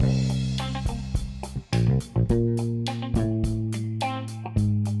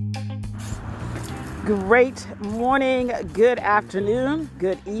Great morning, good afternoon,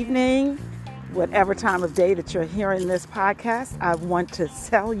 good evening, whatever time of day that you're hearing this podcast. I want to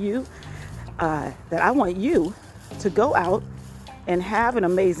tell you that I want you to go out and have an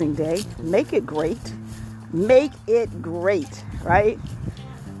amazing day. Make it great. Make it great, right?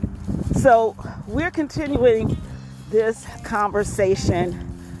 So we're continuing this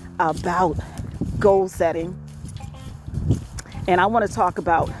conversation about goal setting. And I want to talk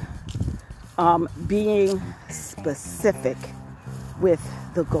about being specific with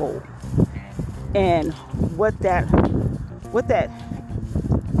the goal and what that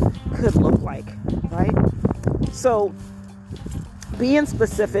could look like, right? So being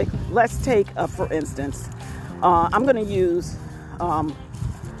specific, let's take for instance, I'm going to use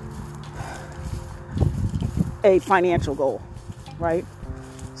a financial goal, right?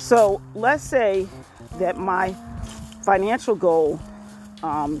 So let's say that my financial goal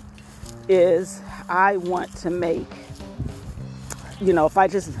is I want to make, if I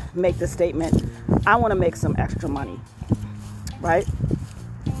just make the statement, I want to make some extra money, right?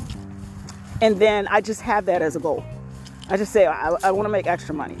 And then I just have that as a goal. I just say, I want to make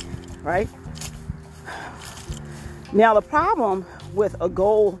extra money, right? Now, the problem with a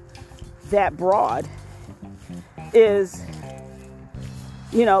goal that broad is,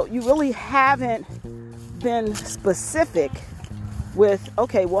 you really haven't been specific with,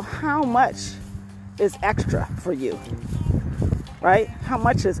 okay, well, how much is extra for you, right? How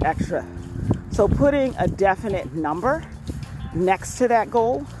much is extra? So putting a definite number next to that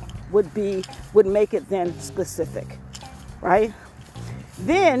goal would make it then specific, right?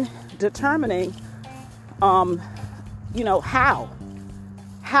 Then determining, how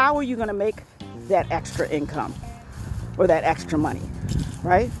are you going to make that extra income or that extra money,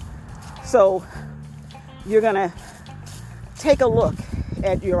 right? So you're going to take a look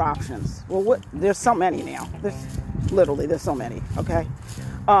at your options. Well, there's so many now. There's so many, okay?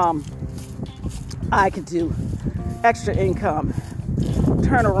 I could do extra income,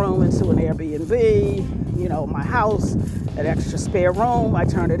 turn a room into an Airbnb, my house, an extra spare room, I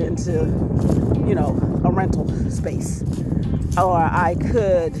turn it into, a rental space. Or I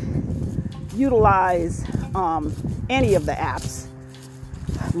could utilize any of the apps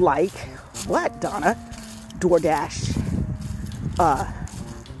like, what, Donna? DoorDash,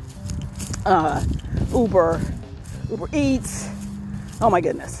 Uber Eats. Oh my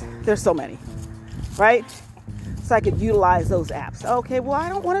goodness, there's so many, right? So I could utilize those apps. Okay, well, I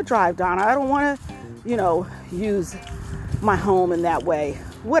don't want to drive, Donna. I don't want to, use my home in that way.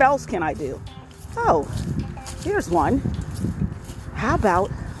 What else can I do? Oh, here's one. How about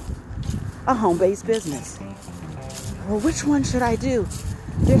a home-based business? Well, which one should I do?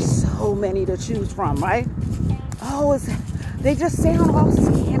 There's so many to choose from, right? Oh, they just sound all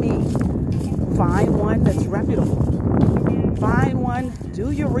scammy. Find one that's reputable. Find one,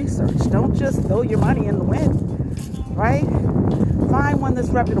 do your research. Don't just throw your money in the wind, right? Find one that's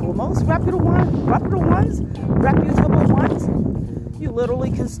reputable. Most reputable ones, you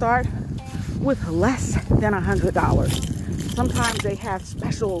literally can start with less than $100. Sometimes they have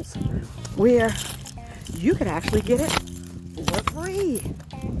specials where you could actually get it for free,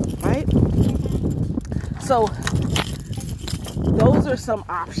 right? So those are some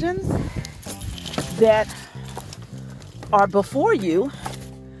options that are before you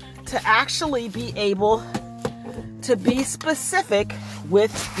to actually be able to be specific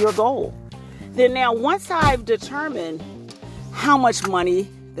with your goal. Then now, once I've determined how much money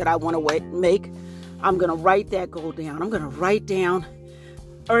that I want to make, I'm going to write that goal down. I'm going to write down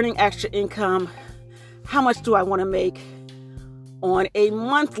earning extra income. How much do I want to make on a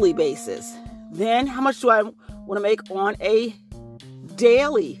monthly basis? Then how much do I want to make on a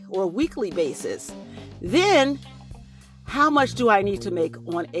daily or weekly basis? Then how much do I need to make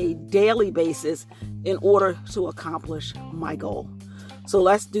on a daily basis in order to accomplish my goal? So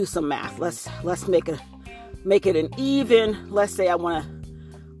let's do some math. Let's make it an even. Let's say I want to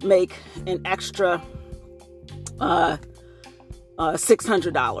make an extra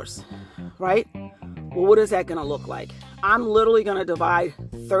 $600, right? Well, what is that going to look like? I'm literally going to divide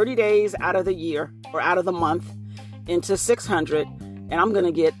 30 days out of the year or out of the month into 600, and I'm going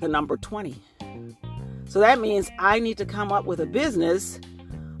to get the number 20. So that means I need to come up with a business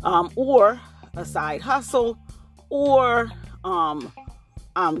or a side hustle, or I'm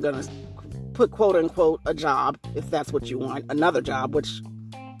going to put quote unquote a job, if that's what you want, another job, which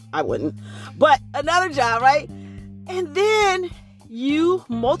I wouldn't, but another job, right? And then you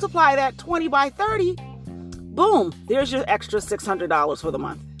multiply that 20 by 30, boom, there's your extra $600 for the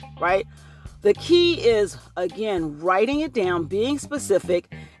month, right? The key is, again, writing it down, being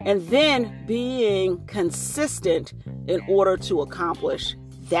specific, And then being consistent in order to accomplish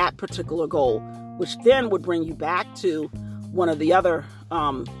that particular goal, which then would bring you back to one of the other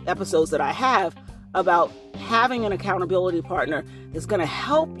episodes that I have about having an accountability partner that's going to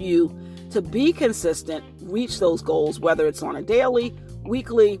help you to be consistent, reach those goals, whether it's on a daily,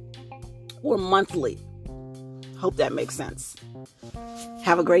 weekly, or monthly. Hope that makes sense.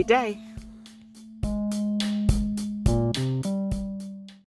 Have a great day.